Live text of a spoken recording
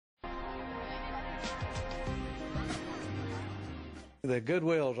There are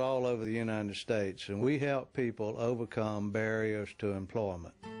Goodwills all over the United States, and we help people overcome barriers to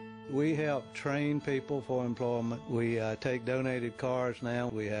employment. We help train people for employment. We take donated cars now.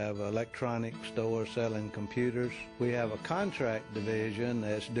 We have electronic stores selling computers. We have a contract division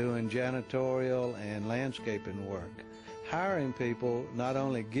that's doing janitorial and landscaping work. Hiring people not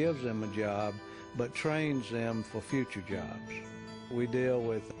only gives them a job, but trains them for future jobs. We deal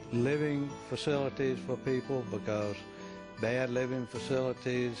with living facilities for people because bad living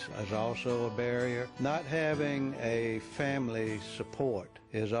facilities is also a barrier. Not having a family support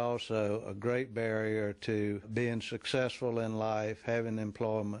is also a great barrier to being successful in life, having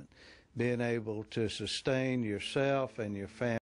employment, being able to sustain yourself and your family.